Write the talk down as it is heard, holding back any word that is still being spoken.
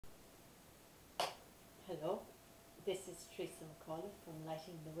This is Teresa McCall from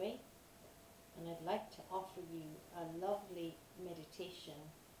Lighting the Way, and I'd like to offer you a lovely meditation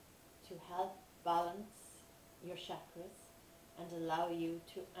to help balance your chakras and allow you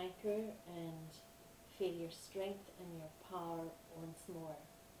to anchor and feel your strength and your power once more.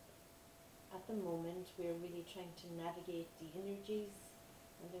 At the moment, we're really trying to navigate the energies,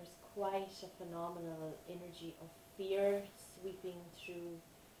 and there's quite a phenomenal energy of fear sweeping through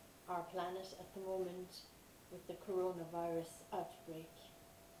our planet at the moment with the coronavirus outbreak,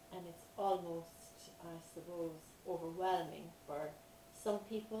 and it's almost, I suppose, overwhelming for some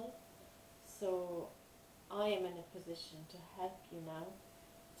people. So I am in a position to help you now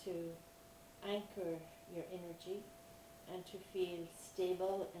to anchor your energy and to feel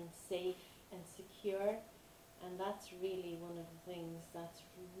stable and safe and secure, and that's really one of the things that's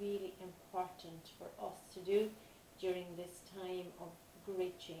really important for us to do during this time of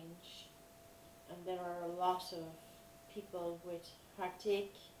great change. And there are a lot of people with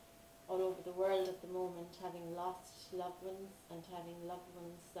heartache all over the world at the moment, having lost loved ones and having loved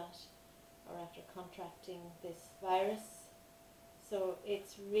ones that are after contracting this virus. So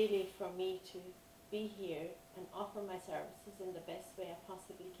it's really for me to be here and offer my services in the best way I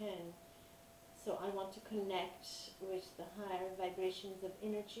possibly can. So I want to connect with the higher vibrations of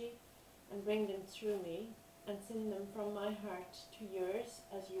energy and bring them through me and send them from my heart to yours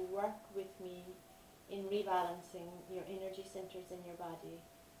as you work with me in rebalancing your energy centers in your body.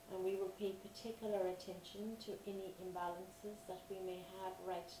 And we will pay particular attention to any imbalances that we may have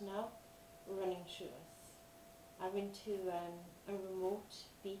right now running through us. I went to a remote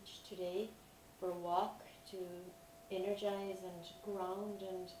beach today for a walk to energize and ground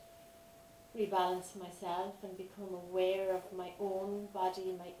and rebalance myself and become aware of my own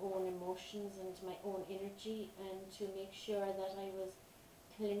body, my own emotions and my own energy, and to make sure that I was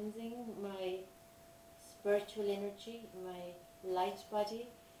cleansing my spiritual energy, my light body,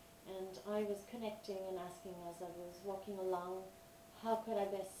 and I was connecting and asking as I was walking along, how could I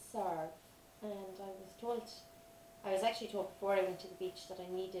best serve? And I was actually told before I went to the beach that I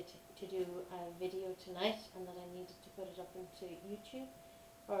needed to do a video tonight and that I needed to put it up into YouTube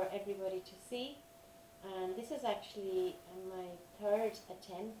for everybody to see. And this is actually my third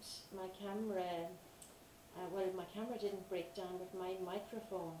attempt. My camera didn't break down, but my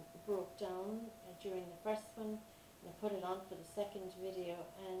microphone broke down during the first one, and I put it on for the second video,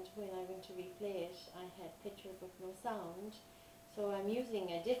 and when I went to replay it I had picture but no sound. So I'm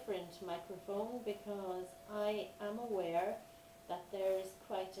using a different microphone because I am aware that there is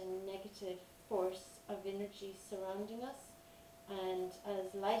quite a negative force of energy surrounding us, and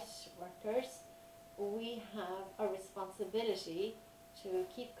as light workers we have a responsibility to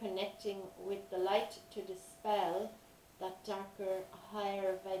keep connecting with the light to dispel that darker,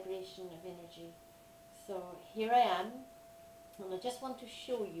 higher vibration of energy. So here I am, and I just want to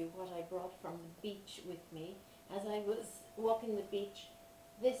show you what I brought from the beach with me. As I was walking the beach,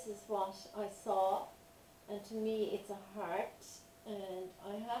 this is what I saw, and to me it's a heart, and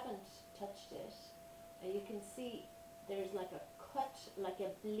I haven't touched it. You can see there's like a cut, like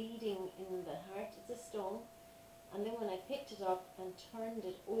a bleeding in the heart. It's a stone. And then when I picked it up and turned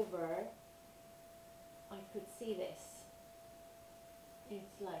it over, I could see this.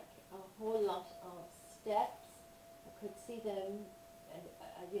 It's like a whole lot of steps. I could see them,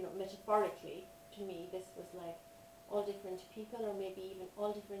 metaphorically. To me, this was like all different people, or maybe even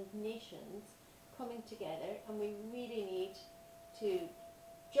all different nations coming together, and we really need to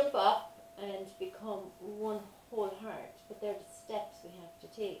jump up and become one whole heart. But there are the steps we have to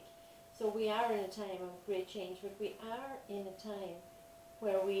take. So we are in a time of great change, but we are in a time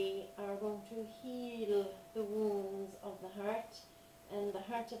where we are going to heal the wounds of the heart and the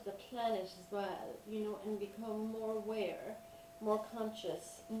heart of the planet as well, and become more aware, more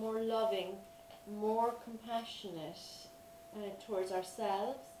conscious, more loving, more compassionate towards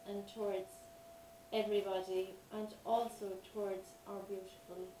ourselves and towards everybody, and also towards our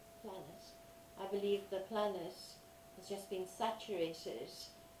beautiful planet. I believe the planet has just been saturated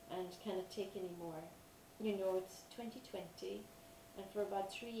and cannot take any more. It's 2020, and for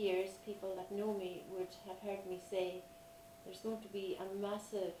about 3 years people that know me would have heard me say there's going to be a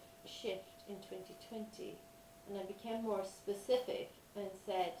massive shift in 2020, and I became more specific and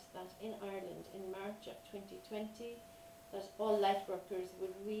said that in Ireland in March of 2020 that all light workers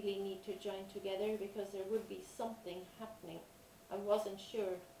would really need to join together because there would be something happening. I wasn't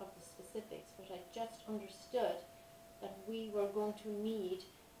sure of the specifics, but I just understood that we were going to need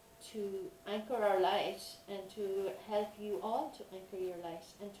to anchor our light and to help you all to anchor your light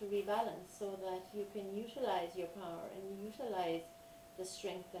and to rebalance so that you can utilize your power and utilize the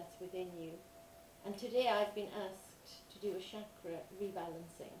strength that's within you. And today I've been asked to do a chakra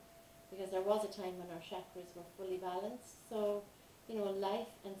rebalancing, because there was a time when our chakras were fully balanced. So,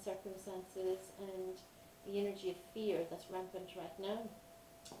 life and circumstances and the energy of fear that's rampant right now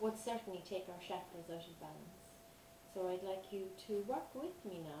would certainly take our chakras out of balance. So I'd like you to work with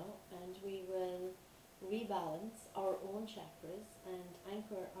me now, and we will rebalance our own chakras and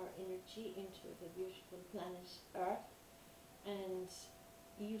anchor our energy into the beautiful planet Earth, and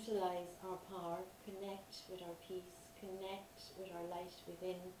utilize our power, connect with our peace, connect with our light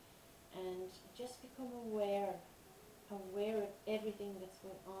within, and just become aware of everything that's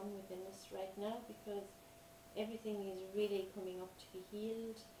going on within us right now, because everything is really coming up to be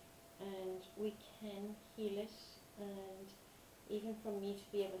healed, and we can heal it. And even for me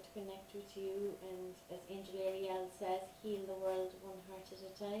to be able to connect with you, and as Angel Ariel says, heal the world one heart at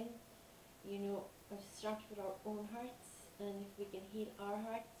a time. Start with our own hearts, and if we can heal our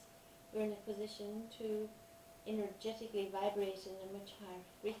hearts, we're in a position to energetically vibrate in a much higher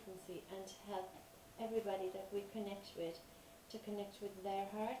frequency and help everybody that we connect with to connect with their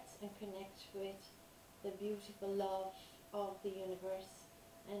hearts and connect with the beautiful love of the universe,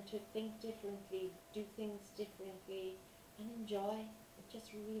 and to think differently, do things differently, and enjoy,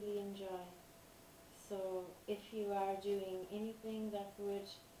 just really enjoy. So if you are doing anything that would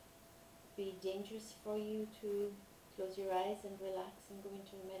be dangerous for you, to close your eyes and relax and go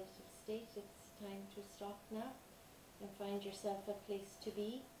into a meditative state, it's time to stop now and find yourself a place to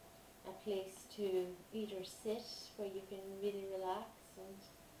be, a place to either sit where you can really relax and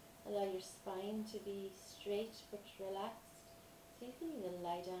allow your spine to be straight but relaxed. So you can either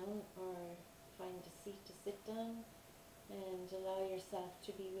lie down or find a seat to sit down, and allow yourself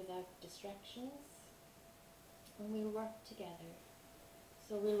to be without distractions, and we'll work together.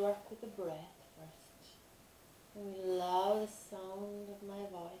 So we'll work with the breath first, and we'll allow the sound of my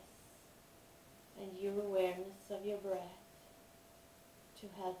voice and your awareness of your breath to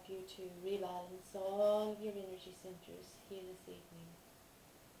help you to rebalance all of your energy centers here this evening.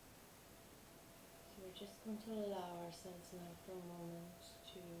 So we're just going to allow ourselves now for a moment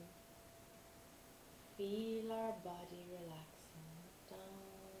to feel our body relaxing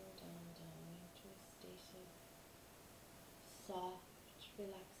down, down, down into a state of soft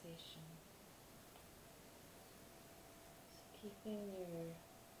relaxation. So keeping your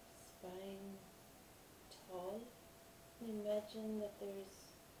spine tall, imagine that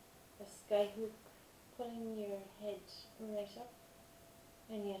there's a skyhook pulling your head right up,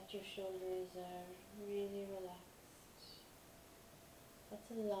 and yet your shoulders are really relaxed.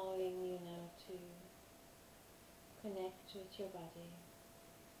 That's allowing you now to connect with your body.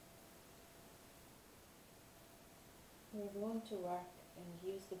 We're going to work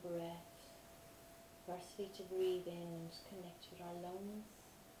and use the breath, firstly to breathe in and connect with our lungs,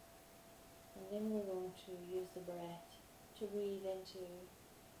 and then we're going to use the breath to breathe into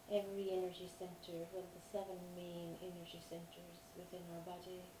every energy center, well, the 7 main energy centers within our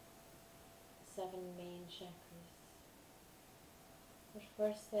body, 7 main chakras. But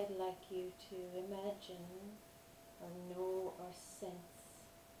first I'd like you to imagine or know or sense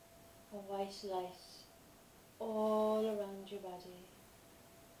a white light all around your body,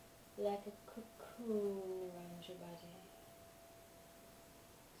 like a cocoon around your body.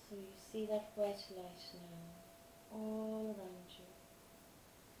 So you see that white light now all around you,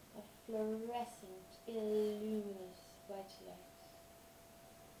 a fluorescent, illuminous white light,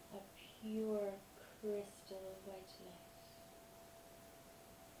 a pure crystal white light.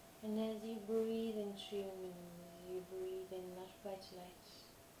 And as you breathe into your nose, you breathe in that white light,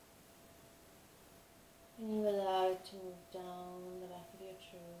 and you allow it to move down the back of your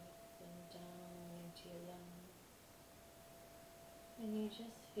throat and down into your lungs. And you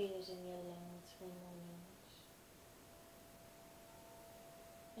just feel it in your lungs for a moment.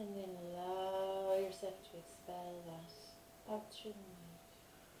 And then allow yourself to expel that out through the mouth.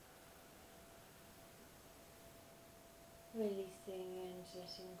 Releasing and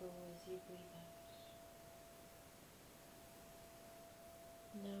letting go as you breathe out.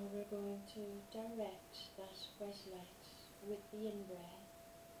 Now we're going to direct that white light with the in-breath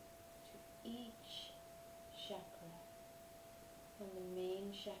to each chakra on the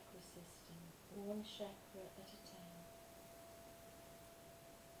main chakra system, one chakra at a time.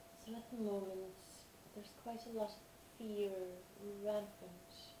 So at the moment there's quite a lot of fear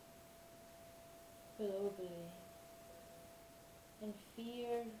rampant globally, and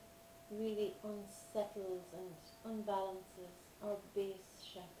fear really unsettles and unbalances our base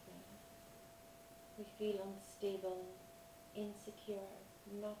chakra. We feel unstable, insecure,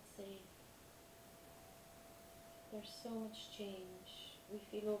 not safe. There's so much change. We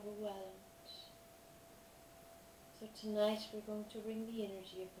feel overwhelmed. So tonight we're going to bring the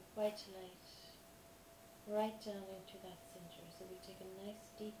energy of the white light right down into that center. So we take a nice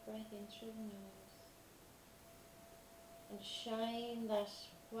deep breath in through the nose and shine that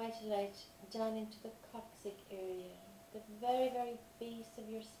white light down into the coccyx area, the very, very base of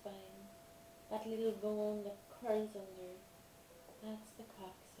your spine, that little bone that curls under, that's the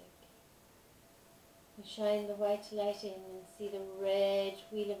coccyx. And shine the white light in and see the red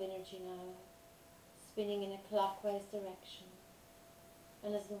wheel of energy now, spinning in a clockwise direction.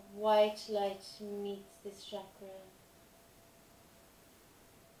 And as the white light meets this chakra,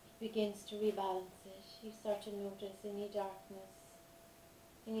 it begins to rebalance it. You start to notice any darkness,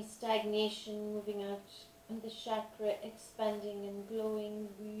 any stagnation moving out, and the chakra expanding and glowing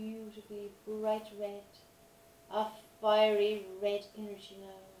beautifully bright red, a fiery red energy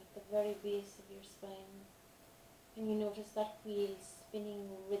now at the very base of your spine. And you notice that wheel spinning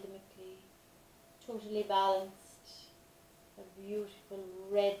rhythmically, totally balanced, a beautiful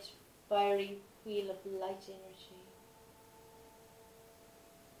red fiery wheel of light energy.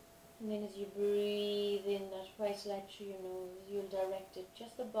 And then as you breathe in that white light through your nose, you'll direct it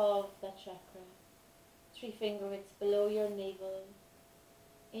just above that chakra, 3 finger widths below your navel,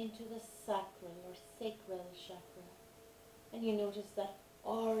 into the sacral or sacral chakra. And you notice that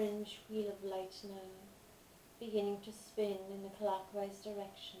orange wheel of light now beginning to spin in a clockwise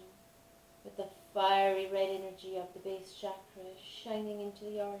direction, with the fiery red energy of the base chakra shining into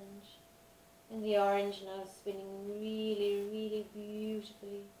the orange, and the orange now spinning really, really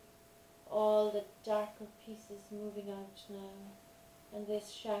beautifully, all the darker pieces moving out now, and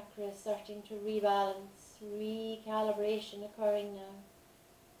this chakra is starting to rebalance, recalibration occurring now,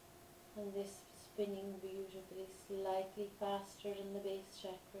 and this spinning beautifully, slightly faster than the base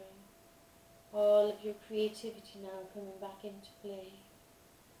chakra. All of your creativity now coming back into play.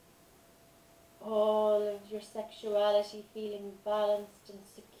 All of your sexuality feeling balanced and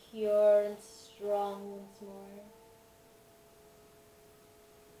secure and strong once more.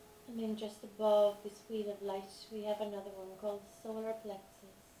 And then just above this wheel of light we have another one called the solar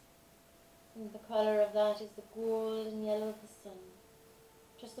plexus. And the colour of that is the golden yellow of the sun.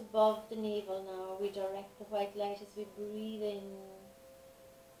 Just above the navel now we direct the white light as we breathe in,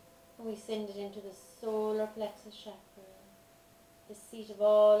 and we send it into the solar plexus chakra, the seat of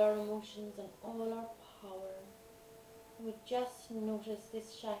all our emotions and all our power. And we just notice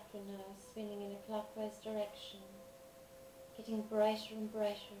this chakra now spinning in a clockwise direction, getting brighter and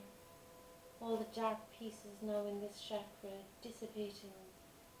brighter. All the dark pieces now in this chakra dissipating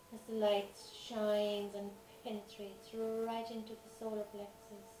as the light shines and penetrates right into the solar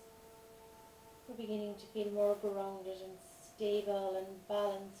plexus. We're beginning to feel more grounded and stable and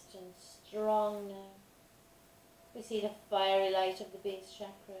balanced and strong now. We see the fiery light of the base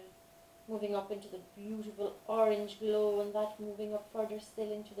chakra moving up into the beautiful orange glow, and that moving up further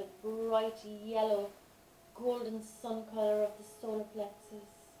still into the bright yellow golden sun colour of the solar plexus.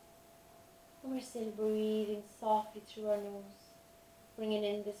 And we're still breathing softly through our nose, bringing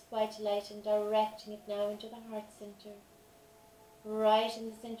in this white light and directing it now into the heart center, right in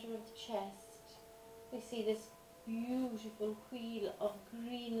the center of the chest. We see this beautiful wheel of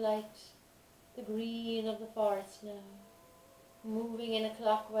green light, the green of the forest now, moving in a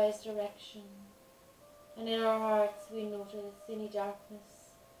clockwise direction. And in our hearts we notice any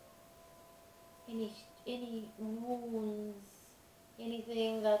darkness, any wounds,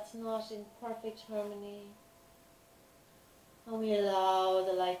 anything that's not in perfect harmony. And we allow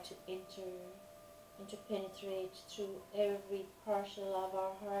the light to enter and to penetrate through every particle of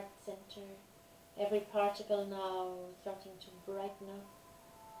our heart center, every particle now starting to brighten up.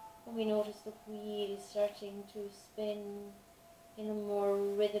 And we notice the wheel starting to spin in a more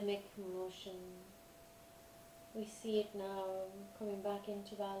rhythmic motion. We see it now coming back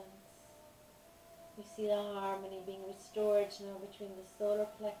into balance. We see the harmony being restored now between the solar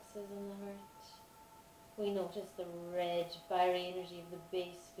plexus and the heart. We notice the red fiery energy of the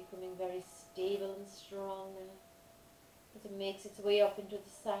base becoming very stable and strong now, as it makes its way up into the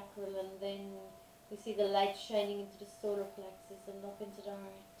sacral, and then we see the light shining into the solar plexus and up into the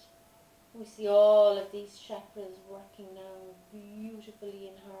heart. We see all of these chakras working now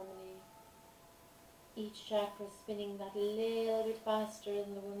beautifully in harmony. Each chakra spinning that little bit faster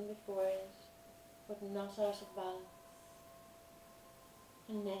than the one before it, but not out of balance.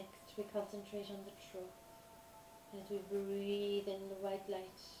 And next we concentrate on the throat. As we breathe in the white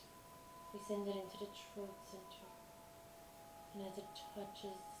light, we send it into the throat center. And as it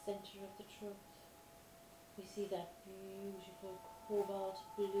touches the center of the throat, we see that beautiful cobalt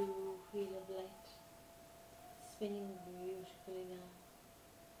blue wheel of light spinning beautifully now.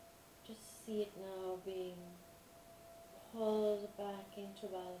 Just see it now being pulled back into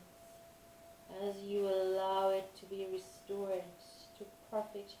balance, as you allow it to be restored to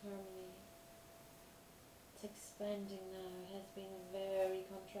perfect harmony. It's expanding now. It has been very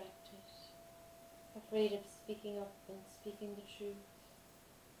contracted, afraid of speaking up and speaking the truth.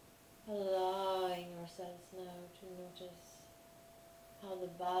 Allowing ourselves now to notice how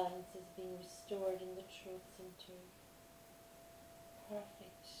the balance is being restored in the throat center.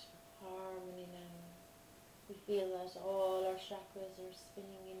 Perfect harmony now. We feel that all our chakras are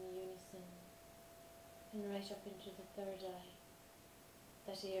spinning in unison and right up into the third eye.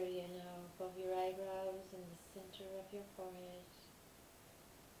 That area now above your eyebrows and the center of your forehead.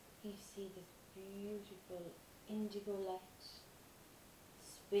 You see this beautiful indigo light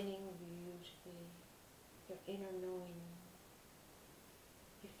spinning beautifully, your inner knowing.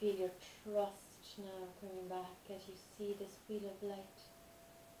 You feel your trust now coming back as you see this wheel of light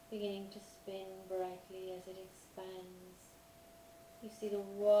beginning to spin brightly as it expands. You see the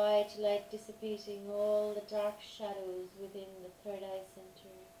white light dissipating all the dark shadows within the third eye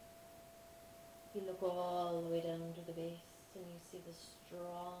center. You look all the way down to the base and you see the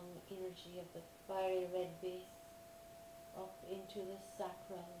strong energy of the fiery red base up into the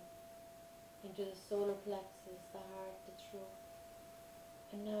sacral, into the solar plexus, the heart, the throat,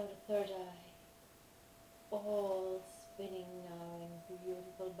 and now the third eye, all spinning now in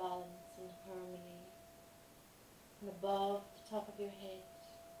beautiful balance and harmony. And above the top of your head,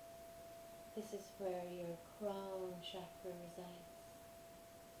 this is where your crown chakra resides.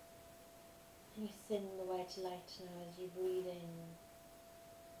 And you send the white light now as you breathe in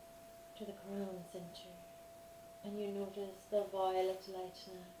to the crown center. And you notice the violet light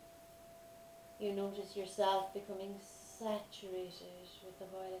now. You notice yourself becoming saturated with the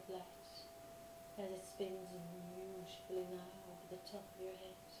violet light as it spins beautifully now over the top of your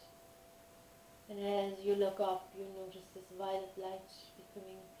head. And as you look up, you notice this violet light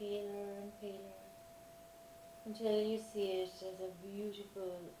becoming paler and paler until you see it as a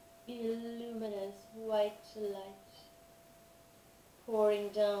beautiful, luminous white light pouring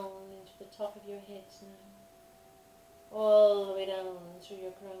down into the top of your head now. All the way down through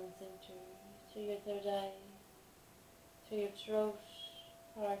your crown center, through your third eye, through your throat,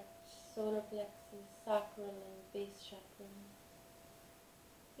 heart, solar plexus, sacral and base chakra.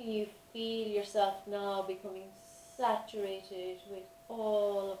 You feel yourself now becoming saturated with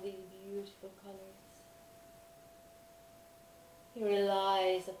all of these beautiful colors. You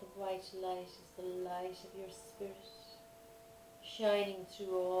realize that the white light is the light of your spirit, shining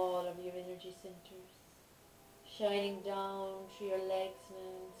through all of your energy centers, shining down through your legs now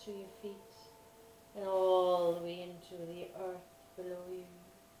and through your feet and all the way into the earth below you,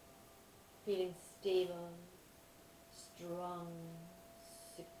 feeling stable, strong,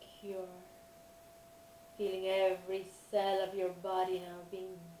 secure, feeling every cell of your body now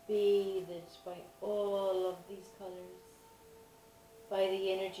being bathed by all of these colors, by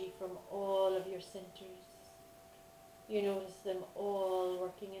the energy from all of your centers. You notice them all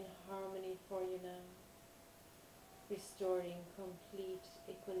working in harmony for you now, restoring complete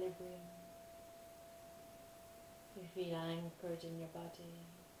equilibrium. You feel anchored in your body,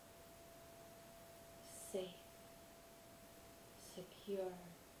 safe, secure.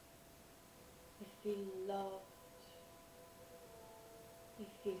 You feel loved. You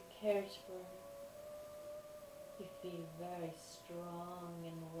feel cared for. You feel very strong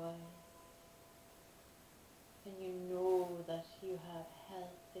and wise. And you know that you have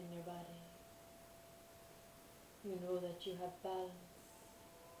health in your body. You know that you have balance.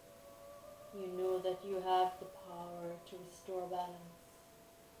 You know that you have the power to restore balance.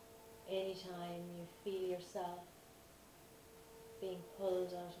 Anytime you feel yourself being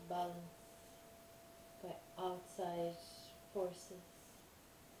pulled out of balance by outside forces,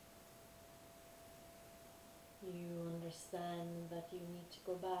 you understand that you need to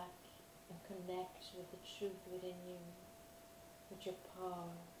go back and connect with the truth within you, with your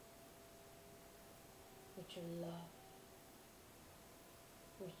power, with your love,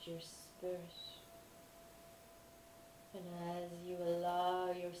 with your spirit. And as you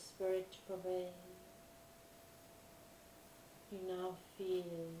allow your spirit to prevail, you now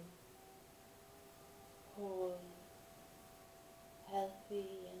feel whole,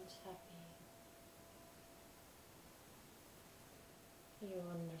 healthy and happy. You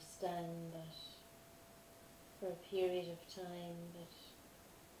understand that for a period of time that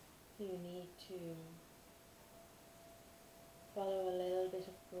you need to follow a little bit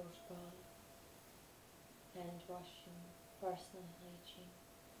of protocol, hand washing, personal hygiene,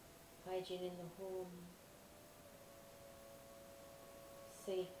 hygiene in the home,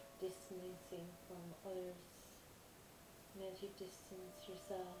 safe distancing from others, And as you distance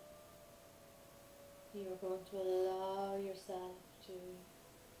yourself, you are going to allow yourself to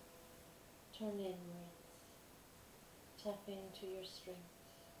turn inwards, tap into your strength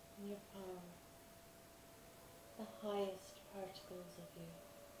and your power, the highest particles of you,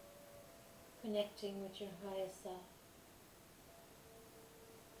 connecting with your highest self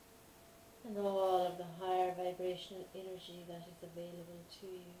and all of the higher vibrational energy that is available to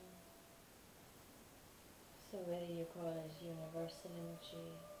you. So whether you call it universal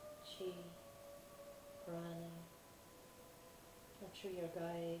energy, chi, prana, or through your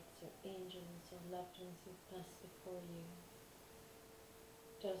guides or angels or loved ones who've passed before you,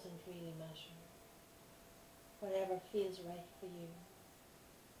 doesn't really matter. Whatever feels right for you,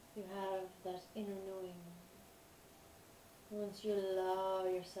 you have that inner knowing. Once you allow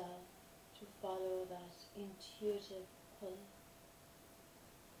yourself to follow that intuitive pull,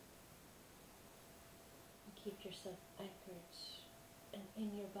 and keep yourself anchored and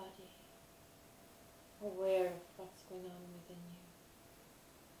in your body, aware of what's going on within you.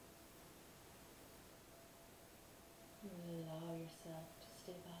 You allow yourself to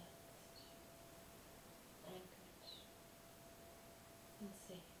stay balanced, anchored, and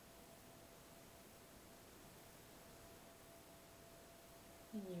safe.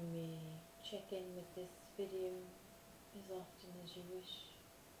 And you may check in with this video as often as you wish,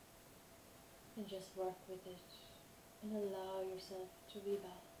 and just work with it and allow yourself to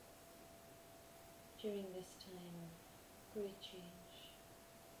rebalance during this time of great change,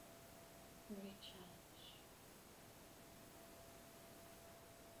 great challenge.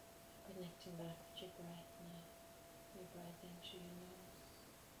 Connecting back with your breath now. Your breath in through your nose.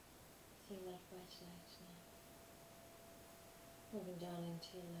 Seeing that white light now. Moving down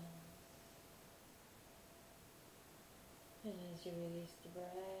into your lungs. And as you release the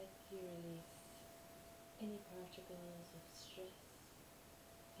breath, you release any particles of stress,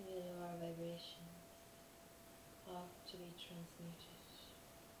 any lower vibrations off to be transmuted.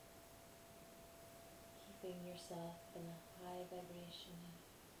 Keeping yourself in a high vibration now.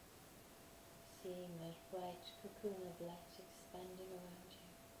 Seeing that white cocoon of light expanding around you.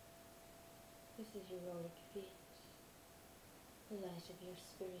 This is your auric field. The light of your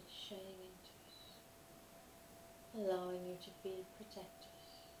spirit shining into it, allowing you to feel protected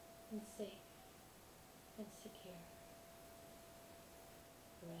and safe and secure.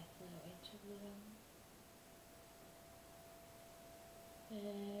 Breath now into the lungs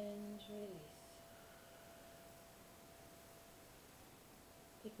and release.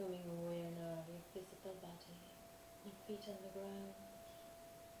 Becoming aware now of your physical body, your feet on the ground,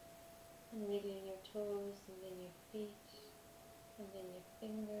 and wiggling your toes and then your feet, and then your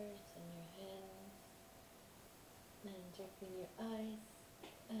fingers and your hands, and opening your eyes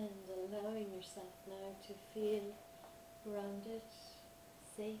and allowing yourself now to feel grounded,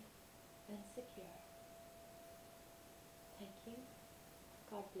 safe and secure. Thank you.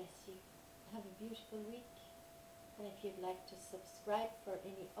 God bless you. Have a beautiful week. And if you'd like to subscribe for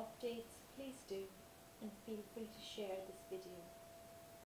any updates, please do, and feel free to share this video.